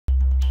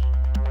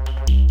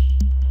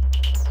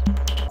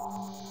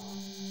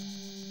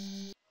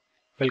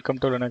Welcome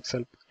to Linux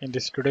Help. In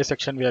this today's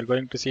section, we are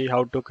going to see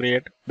how to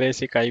create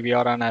basic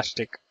IVR on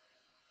Asterisk.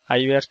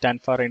 IVR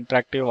stands for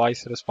Interactive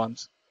Voice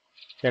Response,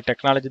 a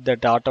technology that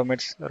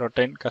automates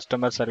routine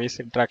customer service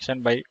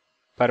interaction by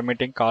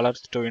permitting callers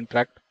to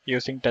interact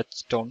using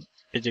touch tone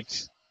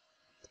digits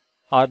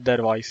or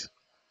their voice.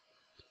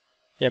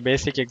 A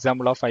basic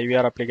example of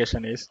IVR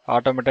application is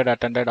automated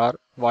attendant or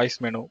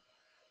voice menu.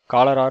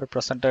 Caller are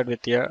presented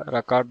with a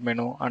record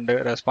menu and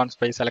response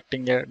by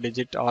selecting a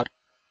digit or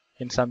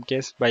in some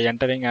case by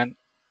entering an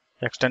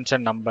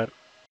extension number.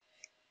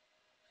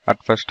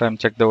 At first time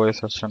check the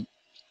OS version.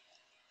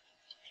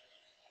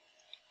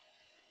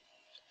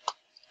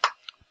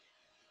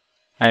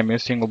 I am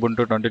using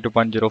Ubuntu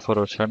 22.04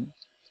 version.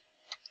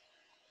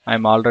 I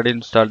am already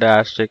installed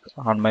Asterisk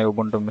on my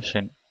Ubuntu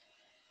machine.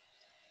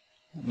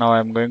 Now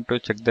I am going to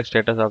check the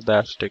status of the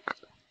Asterisk.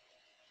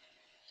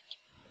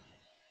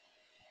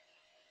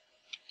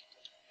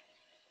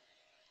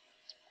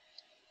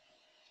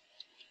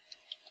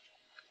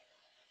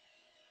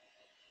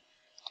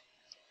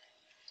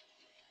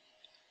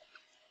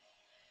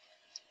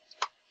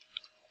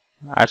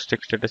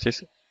 Asterisk status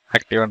is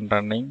active and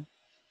running.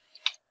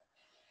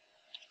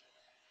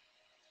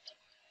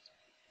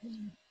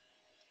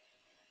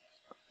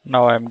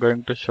 Now I am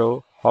going to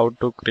show how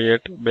to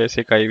create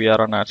basic IVR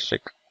on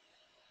Asterisk.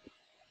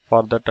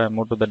 For that I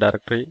move to the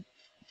directory.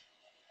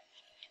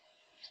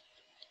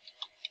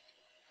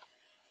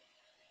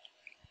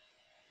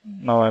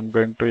 Now I am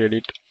going to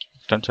edit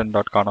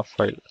extension.conf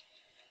file.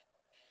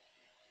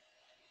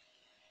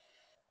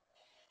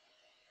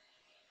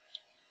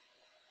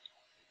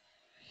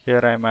 Here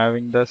I am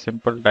having the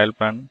simple dial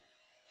plan.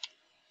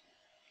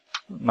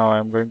 Now I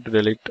am going to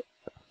delete.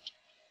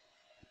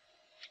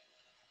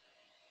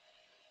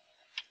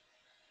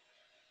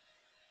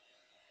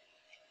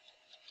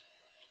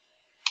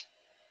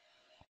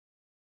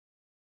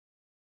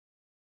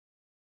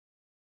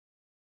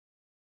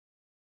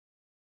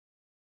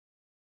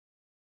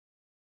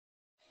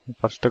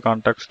 First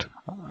context,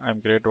 I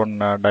am create one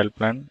dial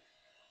plan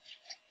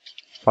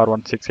for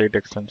 168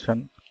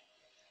 extension.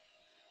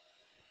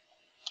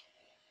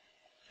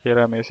 Here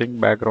I am using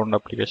background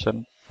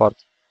application for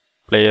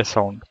play a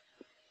sound.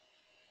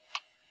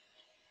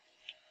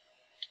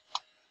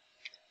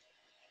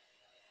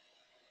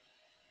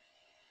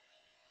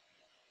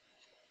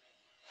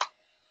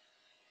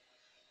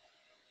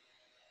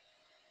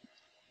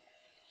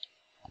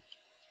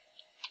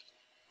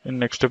 In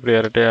next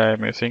priority I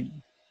am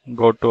using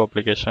go to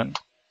application.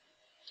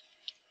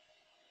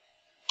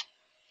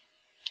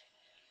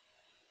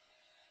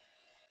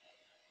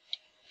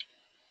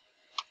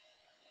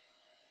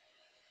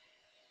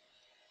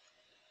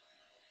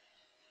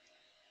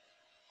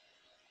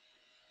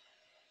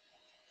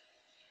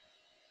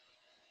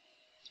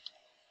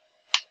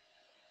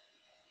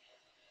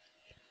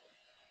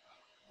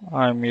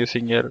 I am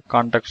using here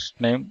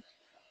context name,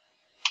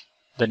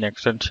 then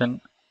extension,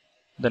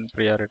 then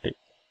priority.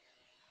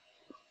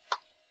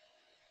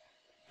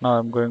 Now I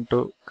am going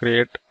to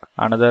create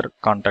another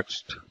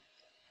context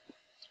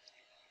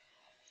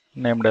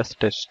named as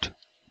test.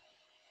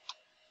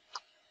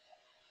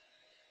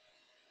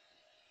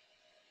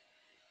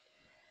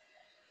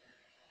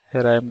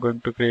 Here I am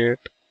going to create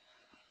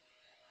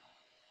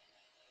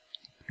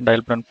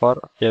dial plan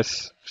for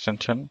yes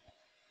extension.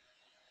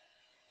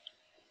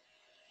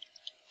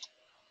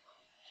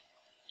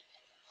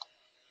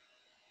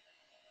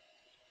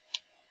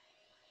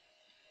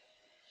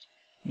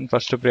 In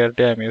first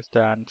priority I am use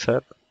the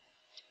answer.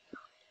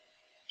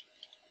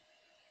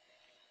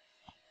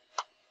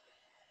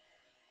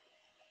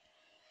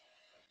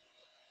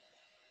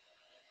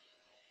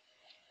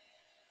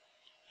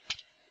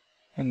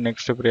 In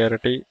next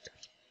priority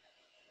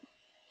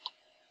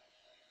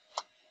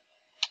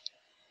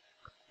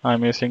I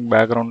am using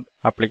background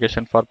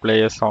application for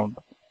play a sound.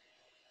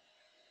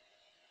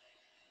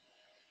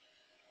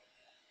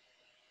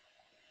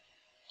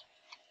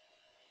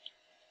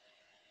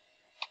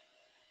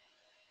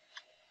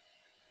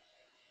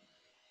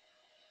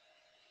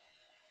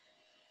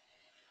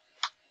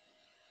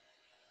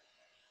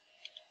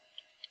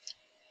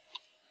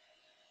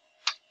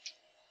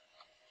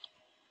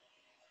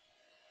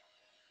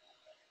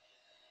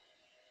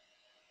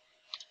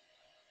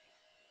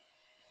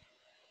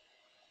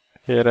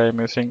 Here I am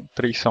using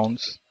 3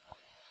 sounds.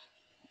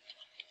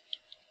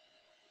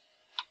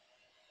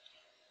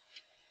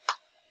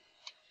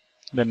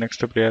 The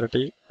next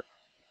priority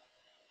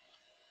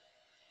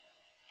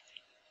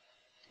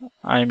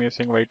I am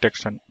using white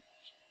extension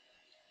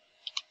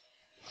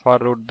for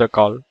route the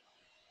call.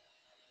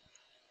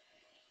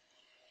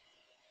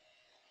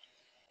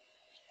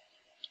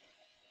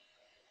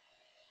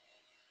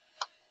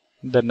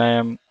 Then I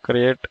am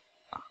create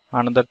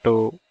another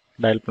 2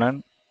 dial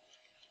plan.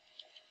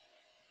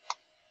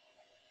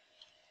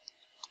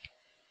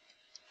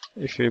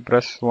 If we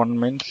press 1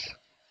 means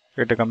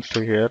it comes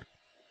to here.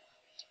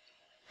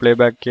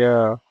 Playback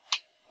a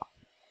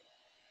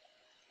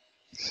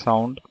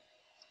sound.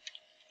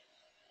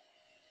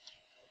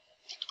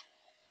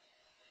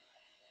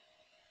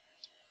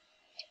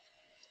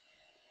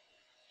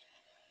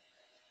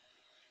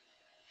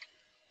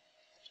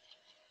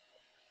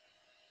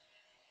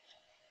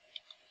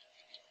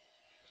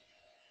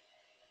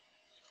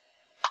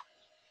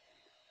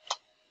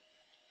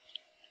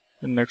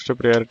 In next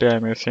priority I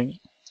am using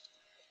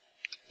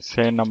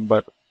say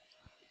number.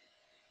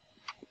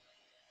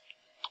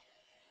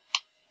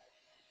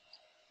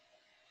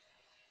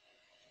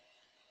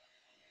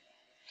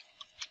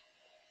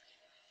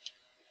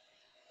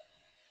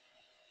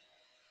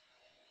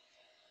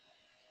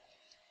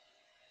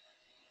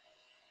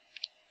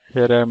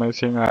 Here I am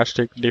using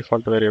asterisk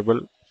default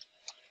variable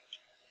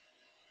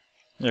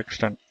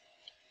extend.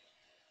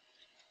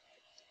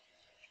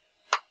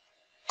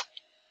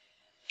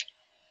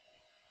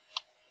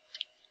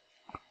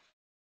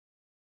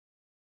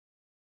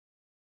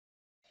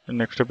 In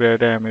next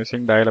priority I am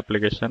using dial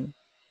application.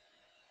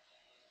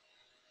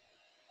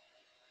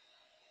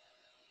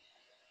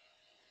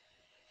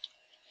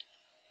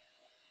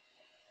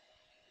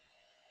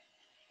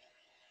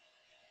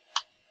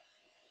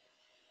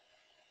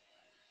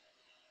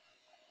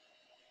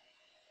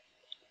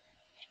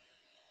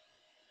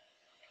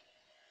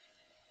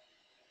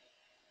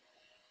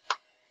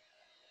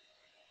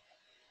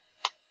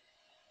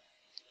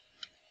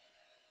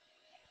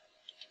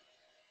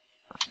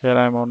 Here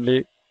I am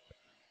only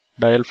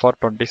dial for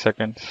 20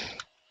 seconds.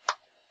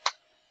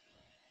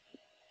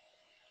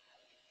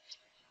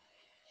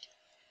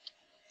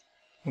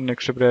 In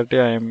next priority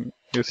I am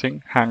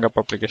using hang up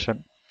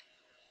application.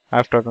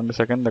 After 20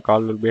 seconds the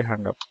call will be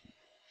hang up.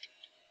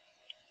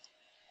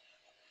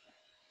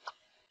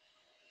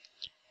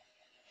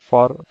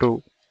 For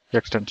to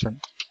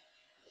extension.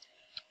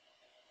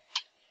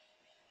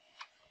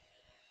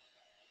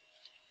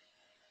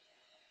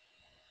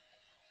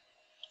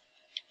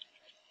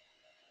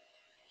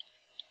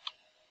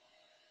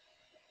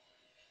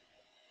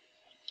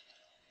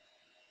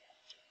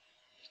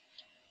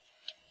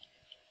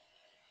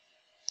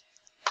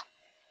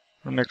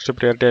 Next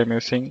priority I am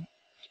using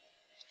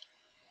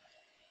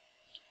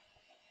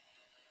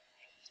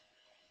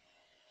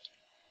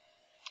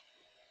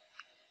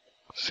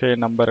say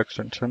number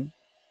extension.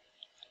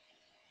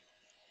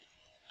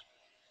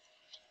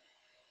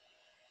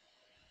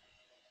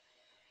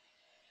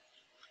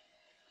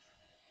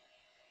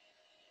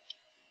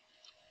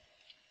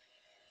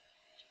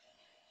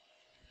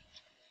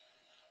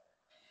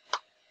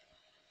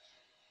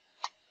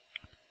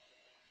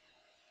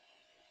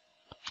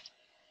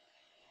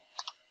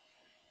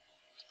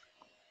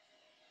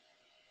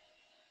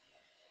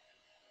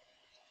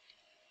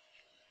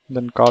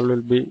 Then call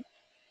will be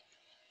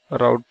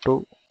route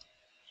to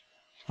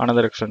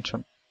another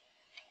extension.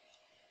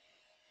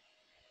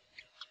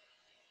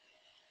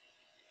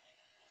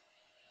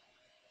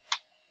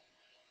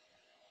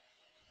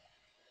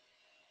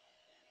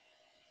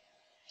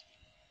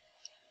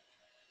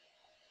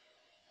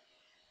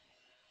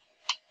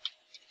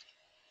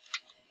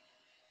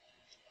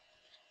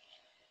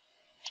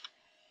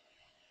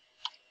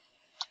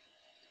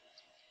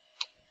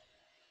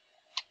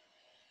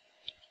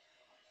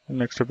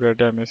 Next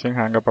priority I am using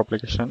hang up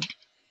application.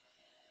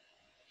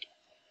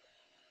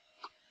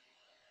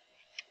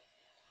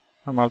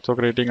 I am also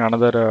creating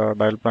another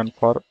dial plan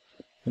for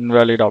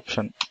invalid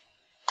option.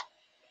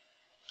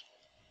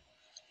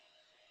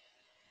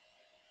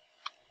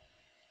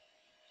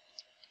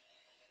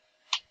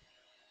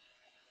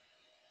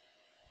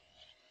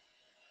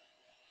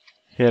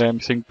 Here I am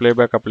using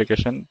playback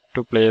application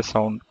to play a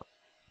sound.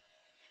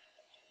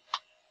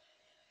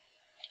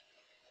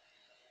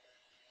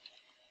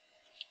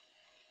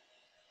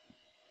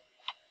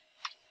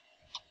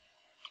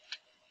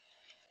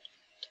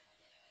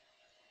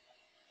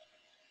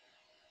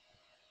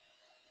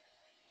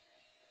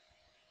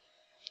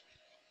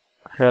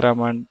 Here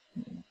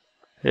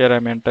I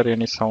am enter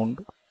any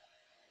sound.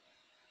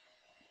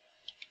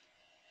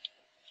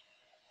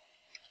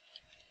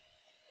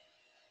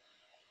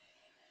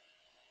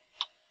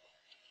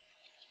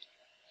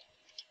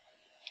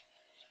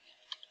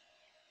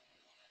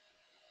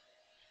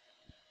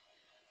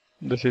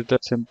 This is the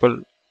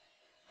simple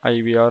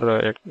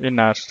IVR in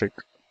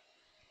Asterisk.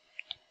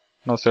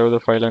 Now save the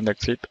file and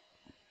exit.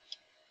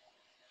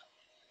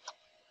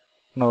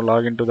 Now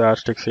log into the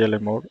Asterisk CLI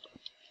mode.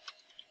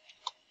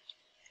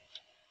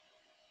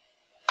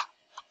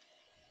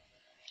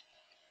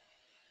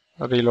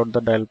 Reload the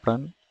dial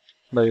plan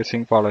by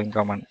using following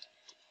command.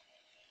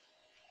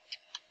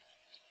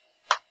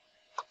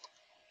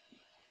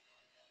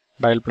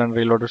 Dial plan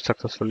reloaded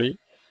successfully.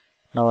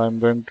 Now I am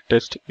going to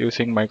test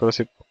using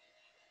microchip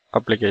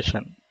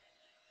application.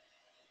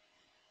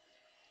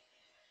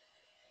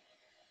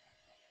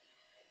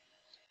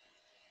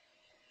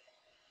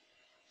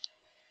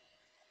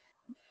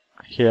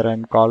 Here I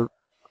am called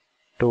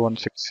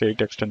 2168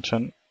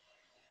 extension.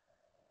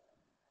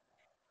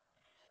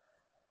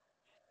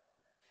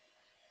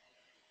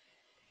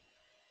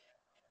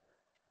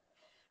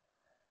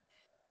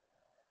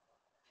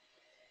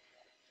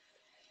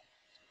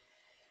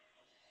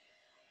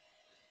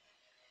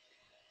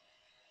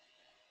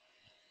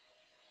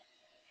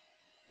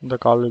 The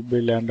call will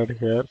be landed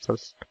here.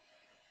 First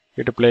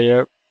it play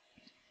a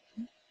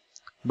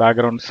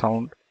background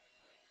sound,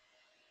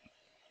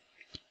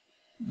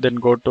 then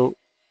go to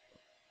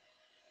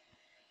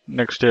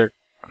next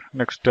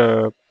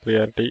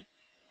priority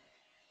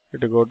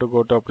it will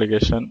go to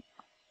application.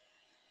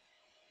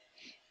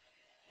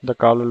 The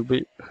call will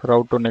be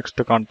route to next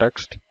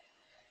context.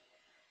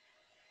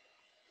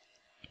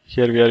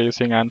 Here we are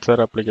using answer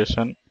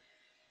application.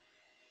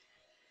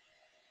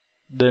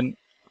 Then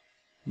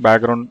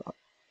background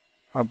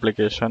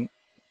application.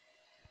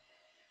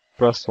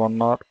 Press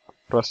 1 or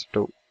press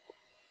 2.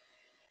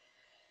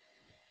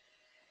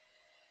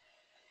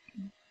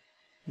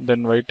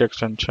 Then wait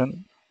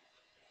extension.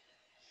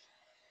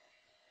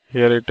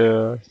 Here it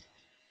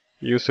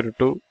used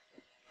to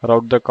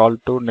route the call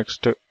to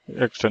next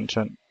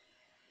extension.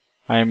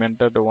 I am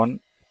entered 1.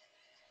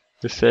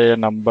 We say a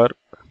number.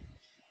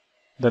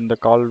 Then the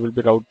call will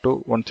be routed to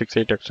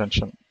 168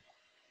 extension.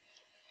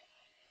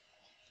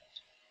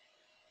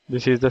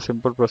 This is the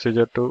simple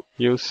procedure to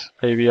use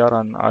IVR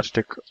on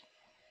Asterisk.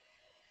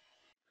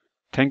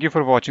 Thank you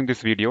for watching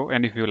this video,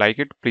 and if you like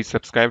it, please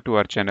subscribe to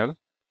our channel.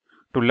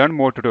 To learn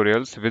more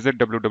tutorials, visit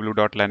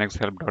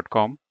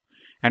www.linuxhelp.com,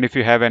 and if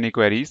you have any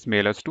queries,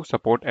 mail us to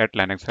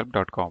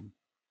support@linuxhelp.com.